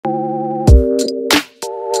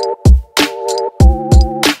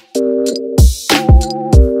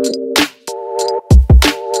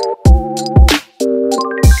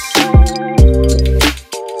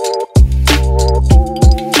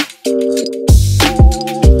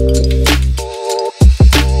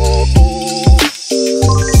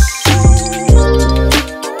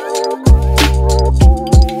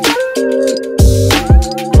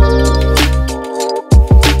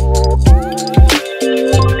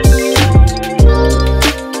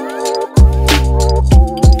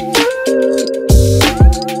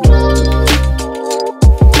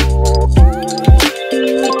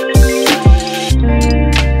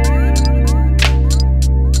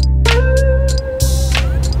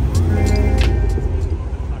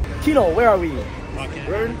Chino, where are we?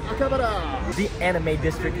 We're in Akihabara. The anime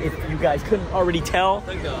district, if you guys couldn't already tell.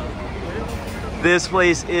 This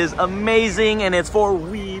place is amazing and it's for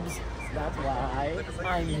weebs. That's why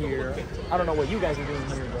I'm here. I don't know what you guys are doing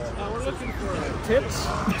here, but We're looking for tips.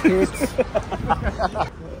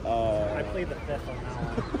 I played the fifth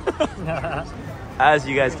on that one. as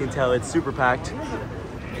you guys can tell, it's super packed.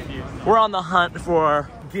 We're on the hunt for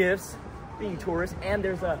gifts, being tourists, and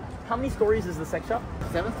there's a, how many stories is the sex shop?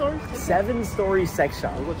 7 stories? 7-story sex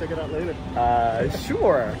shop. We'll go check it out later.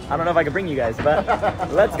 Sure. I don't know if I can bring you guys, but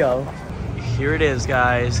let's go. Here it is,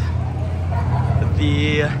 guys.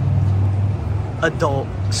 The adult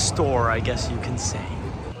store, I guess you can say.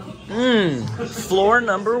 Floor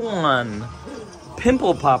number 1.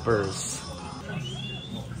 Pimple poppers.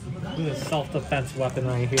 This is a self-defense weapon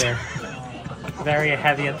right here. Very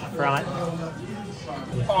heavy at the front.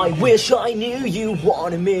 I wish I knew you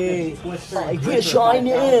wanted me. I wish I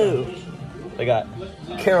knew. They got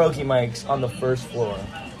karaoke mics on the first floor.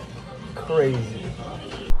 Crazy.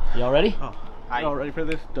 Y'all ready? Y'all ready for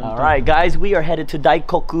this? All right, guys, we are headed to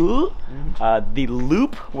Daikoku, the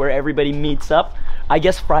loop where everybody meets up. I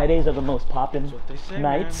guess Fridays are the most poppin'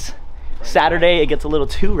 nights. Man. Saturday, it gets a little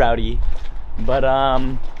too rowdy. But,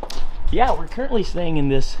 yeah, we're currently staying in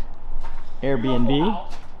this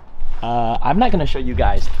Airbnb. I'm not gonna show you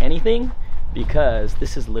guys anything because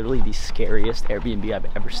this is literally the scariest Airbnb I've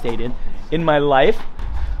ever stayed in my life.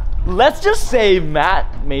 Let's just say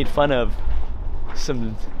Matt made fun of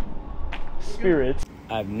some spirits.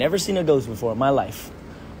 I've never seen a ghost before in my life,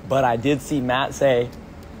 but I did see Matt say,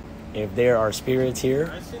 if there are spirits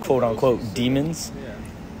here, quote unquote demons,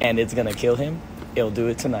 and it's gonna kill him, it'll do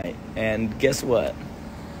it tonight. And guess what?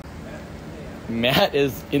 Matt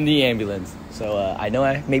is in the ambulance. So I know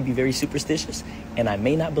I may be very superstitious and I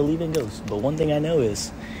may not believe in ghosts, but one thing I know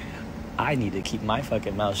is I need to keep my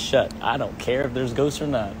fucking mouth shut. I don't care if there's ghosts or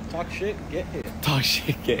not. Talk shit, get hit. Talk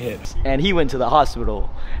shit, get hit. And he went to the hospital.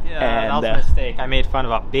 Yeah, and, that was a mistake. I made fun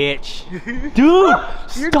of a bitch. Dude,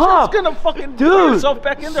 You're stop. just gonna fucking Dude, put yourself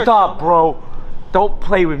back in there. Stop, bro. Don't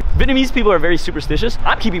play with me. Vietnamese people are very superstitious.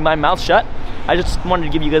 I'm keeping my mouth shut. I just wanted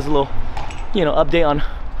to give you guys a little, update on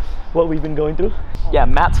what we've been going through. Yeah,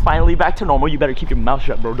 Matt's finally back to normal. You better keep your mouth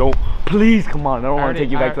shut, bro. Don't, please, come on. I don't want to take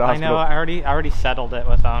you back to the hospital. I know, I already settled it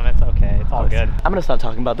with them. It's okay, it's all good. I'm gonna stop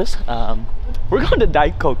talking about this. We're going to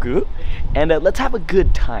Daikoku, and let's have a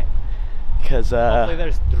good time. Because, hopefully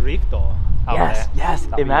there's drifto out there. Yes,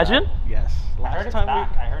 imagine. Yes. I heard it's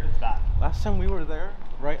back. I heard it's back. Last time we were there,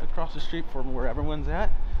 right across the street from where everyone's at,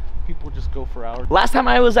 people just go for hours. Last time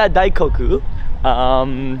I was at Daikoku,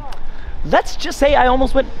 let's just say I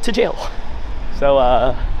almost went to jail.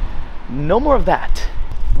 So, no more of that.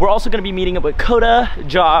 We're also gonna be meeting up with Kota,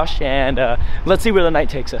 Josh, and let's see where the night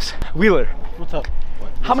takes us. Wheeler. What's up?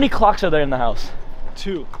 How many clocks are there in the house?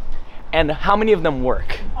 2. And how many of them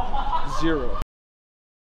work? 0.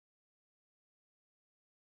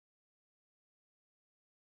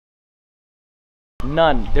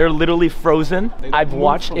 None. They're literally frozen. I've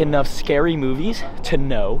watched from enough scary movies to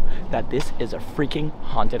know that this is a freaking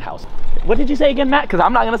haunted house. What did you say again, Matt? Because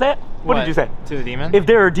I'm not gonna say it. What did you say? To the demon? If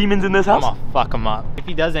there are demons in this house? I'm gonna fuck him up. If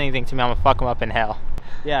he does anything to me, I'm gonna fuck him up in hell.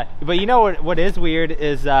 Yeah, but you know what is weird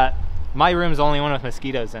is that my room's the only one with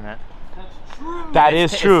mosquitoes in it. That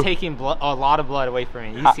is true. It's taking a lot of blood away from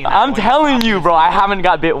me. You've seen that. I'm telling you, bro, I haven't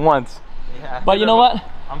got bit once. Yeah. But you know what?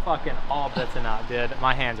 I'm fucking all bits and out, dude.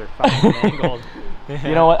 My hands are fucking mangled.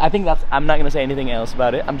 You know what? I think that's, I'm not gonna say anything else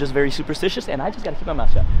about it. I'm just very superstitious and I just gotta keep my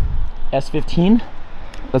mouth shut. S15,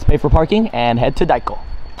 let's pay for parking and head to Daiko.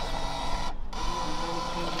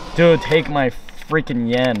 Dude, take my freaking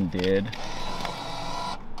yen, dude.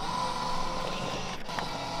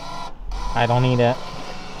 I don't need it.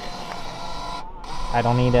 I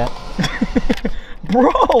don't need it.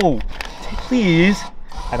 Bro, please.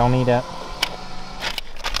 I don't need it.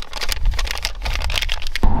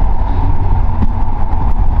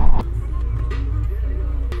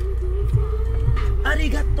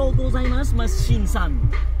 Arigatou gozaimasu,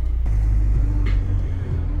 Shin-san.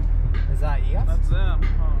 Is that you? That's them.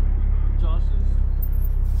 Josh's.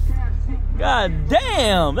 God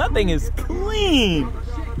damn, that thing is clean.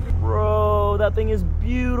 Bro, that thing is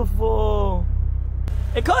beautiful.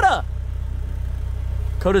 Hey, Kota!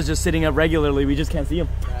 Kota's just sitting up regularly, we just can't see him.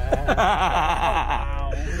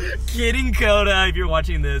 Kidding, Kota, if you're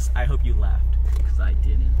watching this, I hope you laughed, because I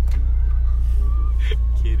didn't.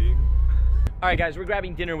 Kidding. All right, guys, we're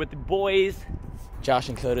grabbing dinner with the boys. Josh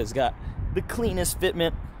and Kota's got the cleanest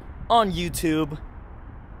fitment on YouTube.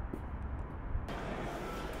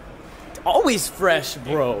 always fresh,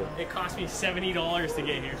 bro. It cost me $70 to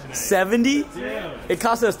get here tonight. 70? Yeah. It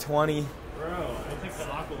cost us 20. Bro, I took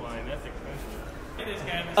the Aqua line. That's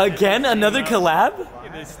expensive. Again, another collab?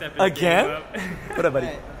 Again? Up. What up, buddy?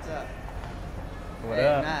 Hey, what's up? What Hey,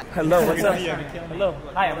 up? Matt. Hello, what's up? Hello.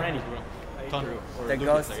 Hi, I'm Randy. The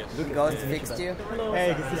ghost fixed you?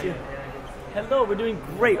 Hey, good to see you. Hello, we're doing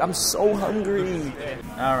great. I'm so hungry.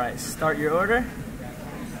 All right, start your order.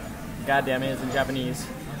 God damn it, it's in Japanese.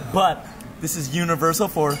 But this is universal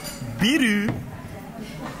for biru.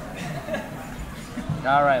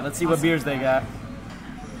 All right, let's see what beers they got.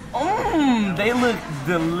 They look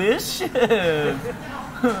delicious.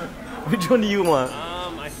 Which one do you want?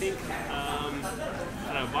 I think, I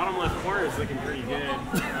don't know, bottom left corner is looking pretty good.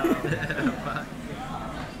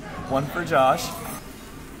 One for Josh.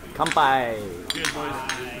 Kampai. Good, boys.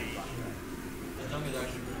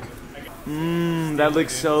 That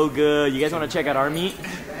looks so good. You guys want to check out our meat?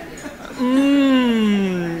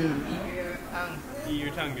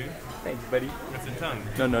 Your tongue, dude. Thanks, buddy. What's the tongue?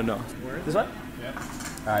 No. This one? Yeah.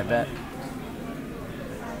 All right, bet.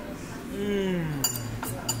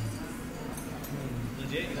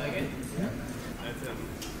 Legit, you like it? That's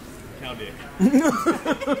cow dick.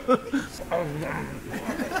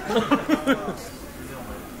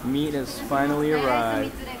 Meat has finally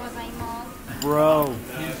arrived. Bro,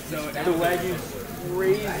 the Wagyu's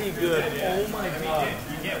crazy good. Oh my god.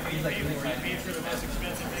 You paid for the most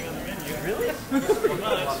expensive thing on the menu. Really?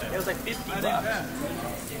 It was like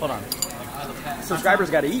 $50. Hold on. Subscribers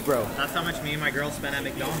gotta eat, bro. That's how much me and my girl spent at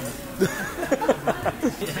McDonald's.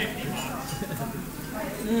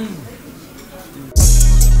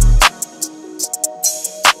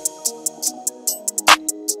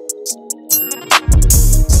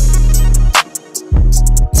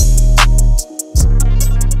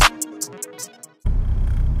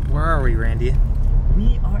 Where are we, Randy?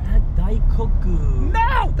 We are at Daikoku.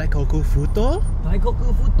 No! Daikoku Futo?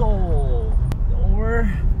 Daikoku Futo.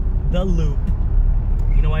 Or the Loop.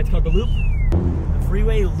 You know why it's called the Loop? The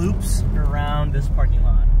freeway loops around this parking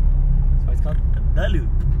lot. That's why it's called the Loop.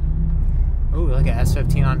 Oh, look at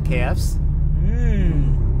S15 on KFs.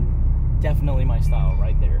 Definitely my style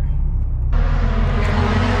right there.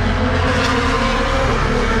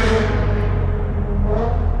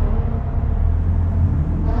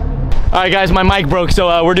 Alright guys, my mic broke,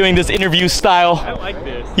 so we're doing this interview style. I like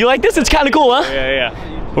this. You like this? It's kind of cool, huh?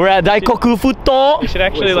 Yeah. We're at Daikoku Futo. You should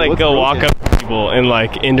actually like go walk up to people and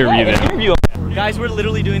like interview them. Interview them. Guys, we're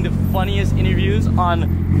literally doing the funniest interviews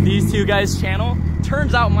on these two guys' channel.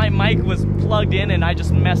 Turns out my mic was plugged in and I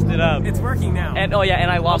just messed it up. It's working now. And oh yeah,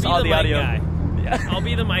 and I lost all the audio. Yeah. I'll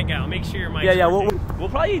be the mic guy. I'll make sure your mic's Yeah, working. we'll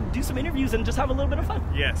probably do some interviews and just have a little bit of fun.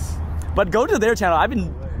 Yes. But go to their channel. I've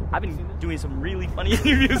been doing some really funny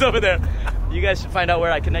interviews over there. You guys should find out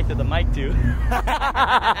where I connected the mic to. So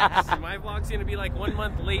my vlog's gonna be like 1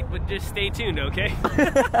 month late, but just stay tuned, okay?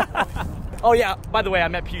 Oh yeah, by the way, I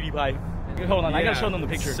met PewDiePie. Hold on, I gotta show them the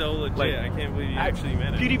picture. So legit, Like, I can't believe you actually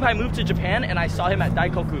met him. PewDiePie moved to Japan and I saw him at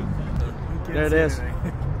Daikoku. There it is.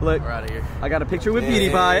 Look, We're out of here. I got a picture with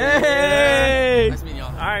PewDiePie. Hey! Nice meeting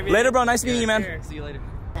y'all. All right, man. Later, bro. Nice meeting you, man. See you later.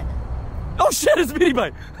 Oh shit, it's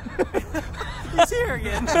PewDiePie. He's here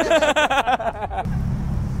again.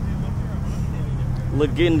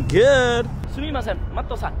 Looking good. Sumimasen,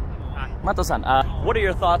 Mato-san. Mato-san, what are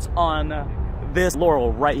your thoughts on this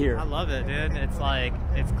Laurel right here? I love it, dude. It's like,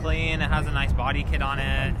 it's clean, it has a nice body kit on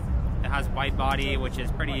it. It has white body, which is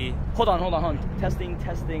pretty... Hold on. Testing.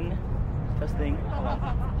 Hold on.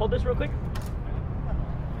 Hold this real quick.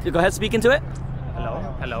 Go ahead, speak into it.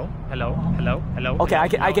 Hello. Okay, I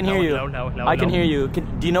can hear you. I can hear you.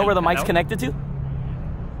 Do you know where the mic's connected to?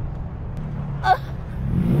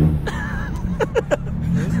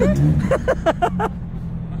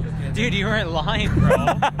 Dude, you weren't lying, bro.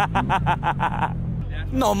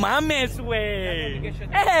 No mames, way.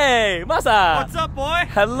 Hey, Masa. What's up, boy?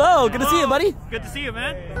 Hello, good to see you, buddy. Good to see you,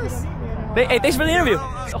 man. Hey, thanks for the interview.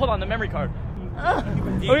 Hold on, the memory card.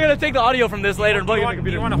 We're gonna take the audio from this later and plug it in the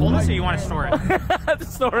computer. Do you want to hold this or you want to store it? The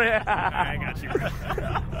story. I got you, bro.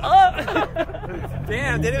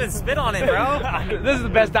 Damn, didn't even spit on it, bro. This is the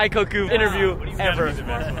best Daikoku interview ever.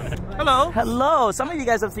 Hello. Hello. Some of you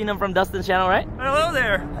guys have seen him from Dustin's channel, right? Hello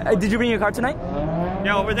there. Did you bring your car tonight?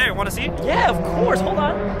 Yeah, over there. Want to see? Yeah, of course. Hold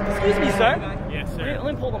on. Excuse me, sir. Yes, sir.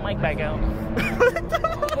 Let me pull the mic back out.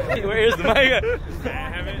 Where is the mic? I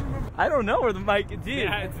haven't. I don't know where the mic is.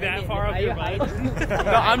 Yeah, it's that far up your butt.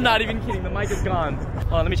 No, I'm not even kidding. The mic is gone.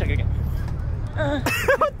 Hold on, let me check again.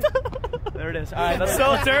 There it is. All right, let's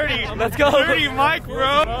So dirty. Let's go. Dirty mic,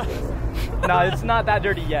 bro. No, it's not that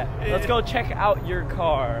dirty yet. Let's go check out your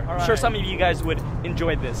car. I'm sure some of you guys would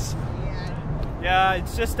enjoy this. Yeah,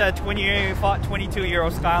 it's just a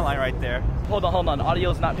 22-year-old Skyline right there. Hold on.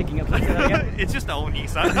 Audio's not picking up. Again. It's just the old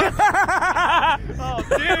Nissan. Oh,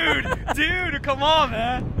 dude, come on,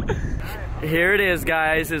 man. Here it is,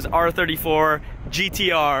 guys. Is R34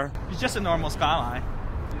 GTR. It's just a normal Skyline.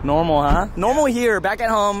 Normal, huh? Normal here. Back at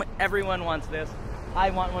home, everyone wants this. I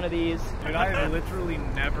want one of these. Dude, I've literally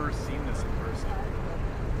never seen this in person.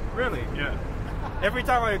 Really? Yeah. Every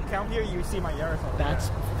time I come here, you see my Yaris. That's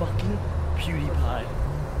fucking PewDiePie.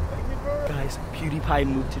 Guys, PewDiePie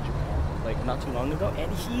moved to Japan like not too long ago,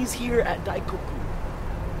 and he's here at Daikoku.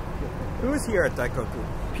 Who is here at Daikoku?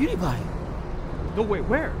 PewDiePie. No, wait,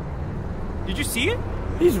 where? Did you see it?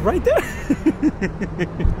 He's right there.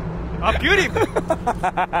 Oh, beauty!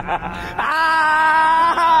 Ah!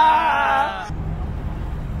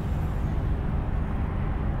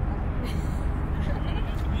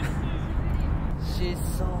 She's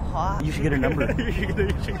so hot. You should get her number.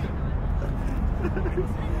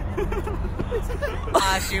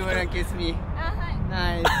 Ah, she wouldn't kiss me.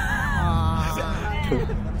 Nice.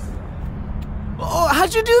 Oh,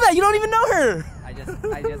 how'd you do that? You don't even know her.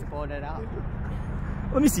 I just pulled it out.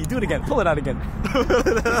 Let me see. Do it again. Pull it out again.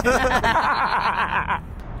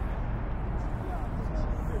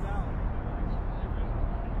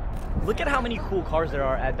 Look at how many cool cars there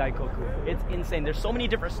are at Daikoku. It's insane. There's so many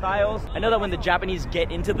different styles. I know that when the Japanese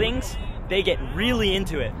get into things, they get really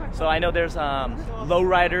into it. So I know there's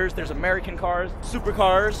lowriders, there's American cars,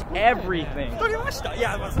 supercars, everything.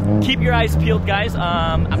 Keep your eyes peeled, guys.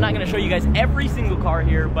 I'm not gonna show you guys every single car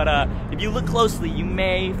here, but if you look closely, you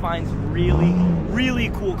may find some really, really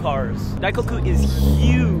cool cars. Daikoku is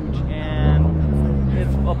huge, and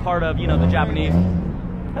it's a part of, you know, the Japanese.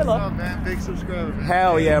 Hello. What's up, man? Big subscriber.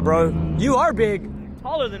 Hell yeah, bro. You are big.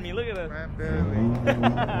 Taller than me. Look at this. Man, barely.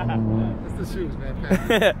 That's the shoes, man.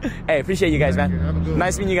 Hey, appreciate you guys, man. Have a good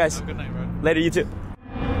Nice meeting you guys. Have a good night, bro. Later, you too.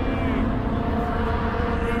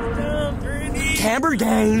 Camber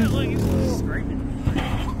gang.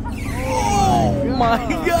 Oh my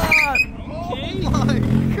god. Oh my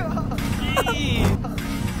god.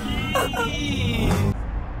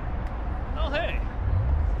 Oh, hey.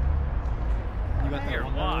 You got here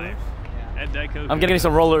live at Daikoku. I'm getting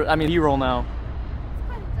some B-roll now.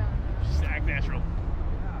 Just act natural.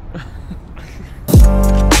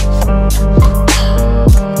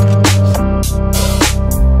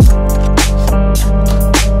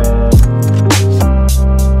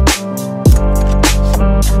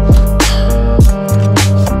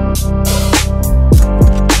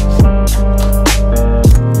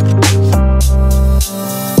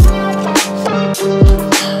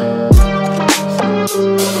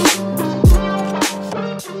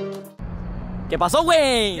 ¿Qué pasó,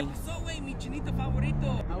 güey?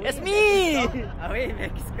 It's me! Are we in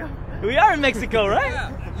Mexico? We are in Mexico, right?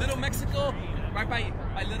 Yeah, little Mexico, right by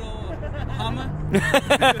little Hama.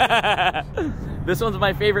 This one's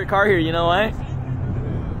my favorite car here, you know why?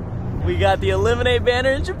 We got the Illiminate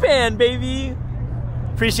banner in Japan, baby!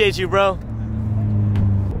 Appreciate you, bro.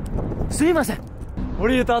 Sumimasen. What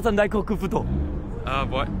are your thoughts on Daikoku Futo?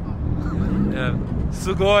 What? Yeah.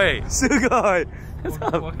 Sugoi. Sugoi! What's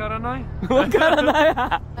up? Wakaranai?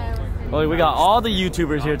 Wakaranai. Well, we got all the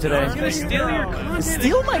YouTubers here today. I was gonna steal your content.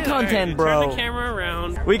 Steal my content, bro. Turn the camera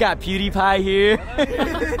around. We got PewDiePie here.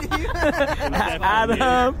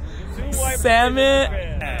 Adam.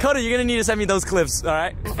 Sammit. Kota, you're gonna need to send me those clips,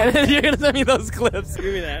 alright? And then you're gonna send me those clips.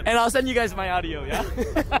 Give me that. And I'll send you guys my audio, yeah?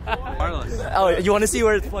 Wireless. Oh, you wanna see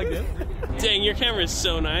where it's plugged in? Dang, your camera is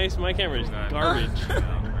so nice. My camera is garbage.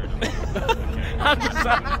 I'm just,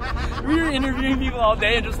 we were interviewing people all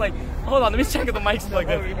day and just like, hold on, let me check if the mic's plugged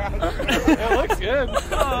in. It looks good.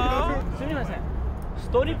 Sumimasen. ス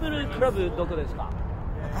トリップクラブどこですか?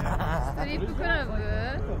 ストリップクラブ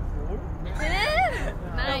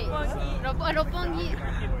ない六本木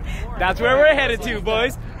That's where we're headed to,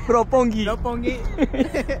 boys. Roppongi.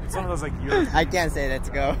 Someone like you. I can't say let's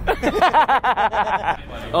go.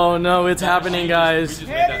 Oh no, it's happening, guys.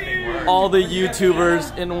 All the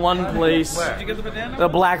YouTubers in one place. The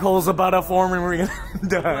black hole's about to form and we're gonna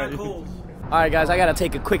die. Alright guys, I gotta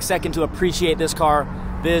take a quick second to appreciate this car.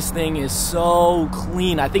 This thing is so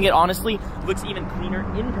clean. I think it honestly looks even cleaner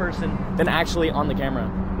in person than actually on the camera.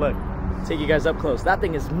 Look, take you guys up close. That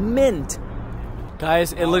thing is mint.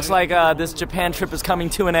 Guys, it looks like this Japan trip is coming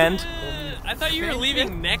to an end. I thought you were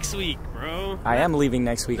leaving next week, bro. I am leaving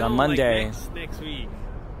next week on No, Monday. Like next week.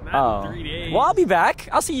 Not in 3 days. Well, I'll be back.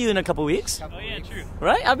 I'll see you in a couple weeks. Oh yeah, true.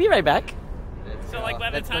 Right? I'll be right back. So like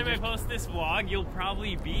by the time I post this vlog, you'll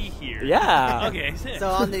probably be here. Yeah. Okay. So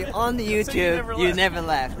on the YouTube, never you left. never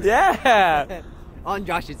left. Yeah. On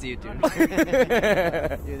Josh's YouTube.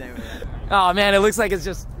 You never know. Oh man, it looks like it's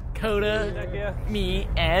just Kota, me,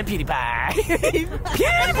 and PewDiePie.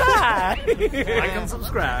 PewDiePie! Like and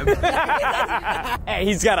subscribe. Hey,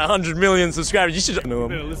 he's got 100 million subscribers. You should know You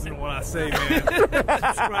better him. listen to what I say,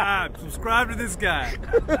 man. Subscribe to this guy.